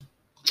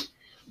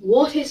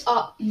What is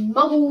up,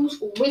 muggles,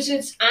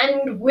 wizards,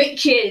 and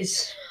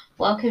witches?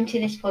 Welcome to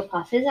this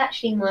podcast. This is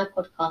actually my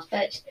podcast,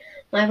 but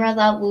my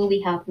brother will be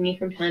helping me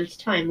from time to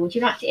time. Would you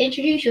like to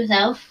introduce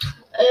yourself?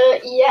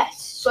 Yes.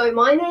 So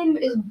my name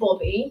is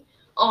Bobby.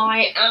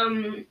 I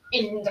am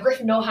in the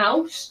Gryffindor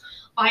house.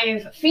 I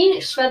have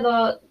Phoenix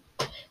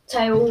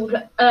Feather-tailed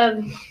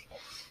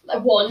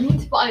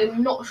wand, but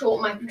I'm not sure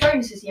what my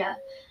Patronus is yet.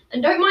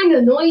 And don't mind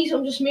the noise.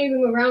 I'm just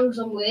moving around because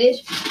I'm weird.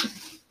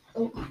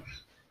 Oh.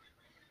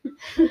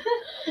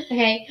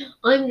 Okay,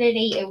 I'm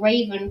Lily, a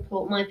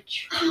Ravenclaw. My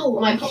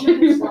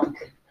Patronus.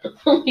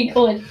 Oh my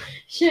god,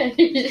 shit.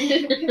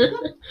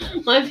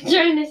 My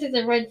Patronus is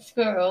a red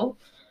squirrel,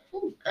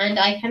 and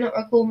I cannot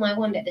recall my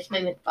wand at this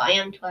moment, but I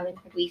am twirling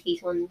Fred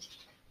Weasley's wand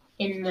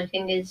in my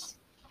fingers.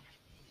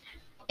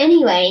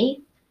 Anyway,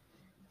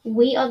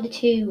 we are the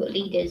two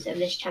leaders of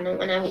this channel,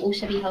 and I will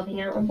also be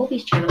helping out on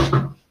Bobby's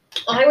channel.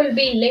 I will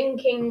be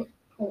linking.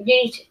 I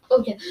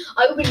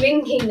will be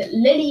linking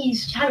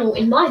Lily's channel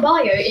in my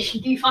bio if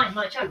you do find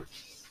my channel.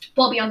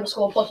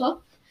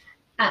 Bobby_Potter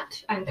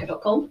at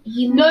anchor.com.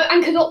 No,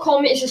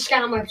 anchor.com is a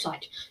scam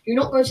website. Do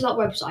not go to that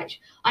website.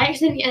 I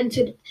accidentally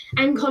entered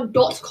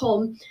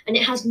anchor.com and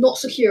it has not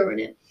secure in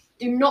it.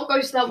 Do not go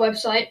to that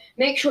website.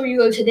 Make sure you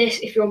go to this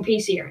if you're on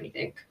PC or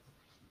anything.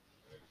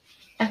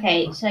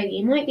 Okay, so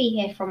you might be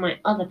here from my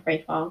other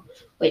profile,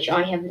 which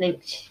I have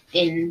linked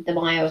in the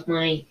bio of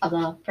my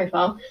other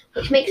profile,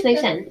 which makes no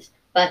sense,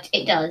 but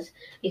it does,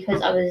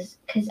 because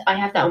I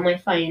have that on my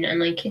phone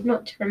and I could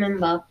not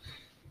remember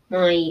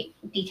my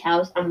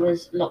details and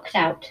was locked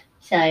out.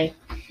 So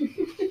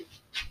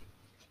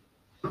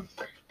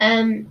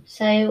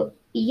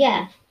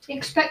yeah.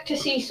 Expect to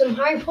see some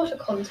Harry Potter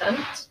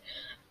content.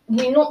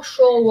 We're not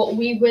sure what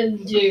we will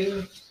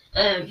do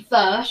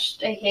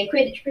first, aka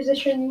Quidditch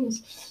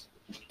positions,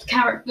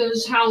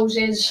 characters,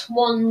 houses,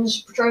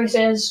 wands,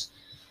 Patronuses,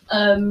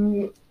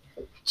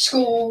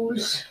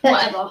 schools,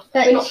 whatever.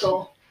 We're not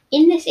sure.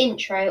 In this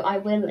intro, I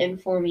will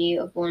inform you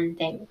of one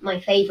thing. My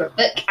favourite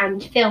book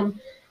and film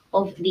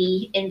of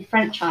the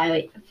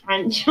franchise.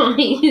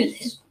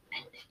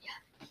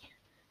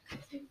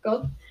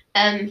 Go.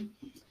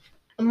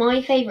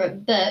 My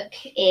favourite book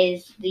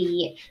is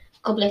The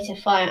Goblet of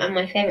Fire, and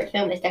my favourite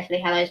film is Deathly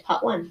Hallows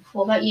Part 1.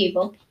 What about you,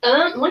 Bob?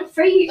 I've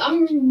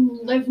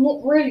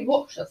not really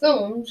watched the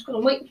film. I'm just gonna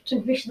wait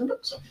to finish the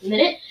books up in a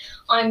minute.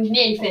 I'm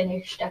nearly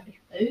finished Deathly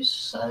Hallows,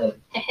 so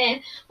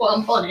well,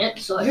 I'm on it,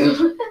 so.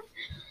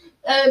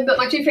 But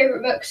my two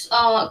favourite books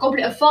are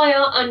Goblet of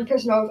Fire and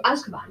Prisoner of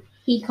Azkaban.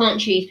 He can't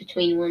choose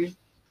between one.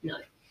 No.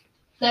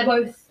 They're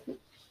both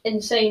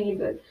insanely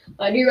good.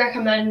 I do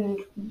recommend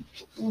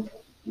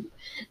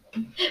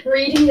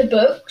reading the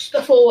books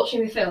before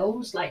watching the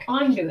films, like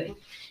I'm doing.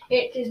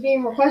 It is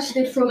being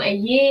requested from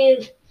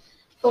a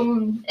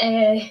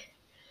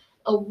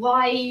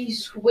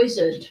wise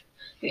wizard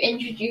who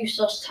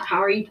introduced us to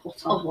Harry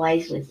Potter. A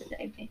wise wizard,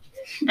 okay.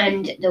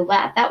 And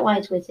that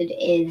wise wizard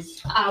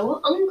is our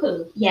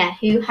uncle. Yeah,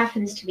 who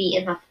happens to be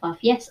in Hufflepuff.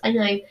 Yes, I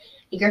know, a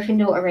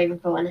Gryffindor, a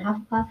Ravenclaw, and a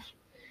Hufflepuff.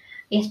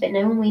 Yes, but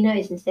no one we know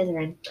is in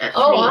Slytherin.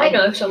 Actually, I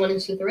know someone in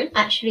Slytherin.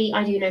 Actually,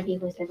 I do know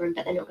people in Slytherin,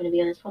 but they're not going to be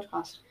on this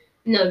podcast.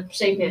 No,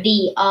 same here.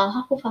 The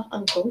Hufflepuff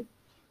uncle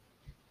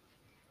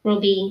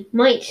might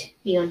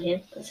be on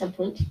here at some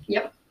point.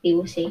 Yep. We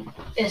will see.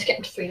 It's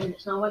getting to 3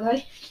 minutes now, by the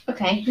way.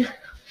 Okay.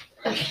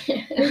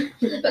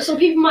 But some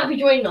people might be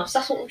joining us.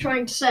 That's what we're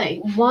trying to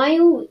say.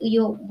 While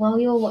you're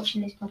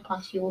watching this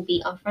podcast, you will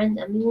be our friends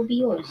and we will be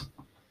yours.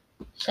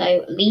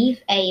 So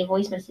leave a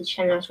voice message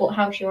telling us what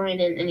house you're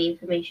in and any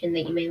information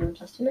that you may want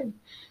us to know.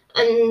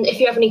 And if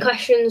you have any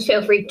questions,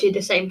 feel free to do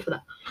the same for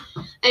that.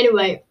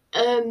 Anyway,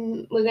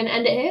 we're going to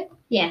end it here?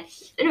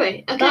 Yes.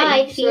 Anyway, okay.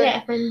 Bye. See you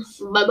later, friends.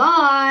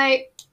 Bye-bye.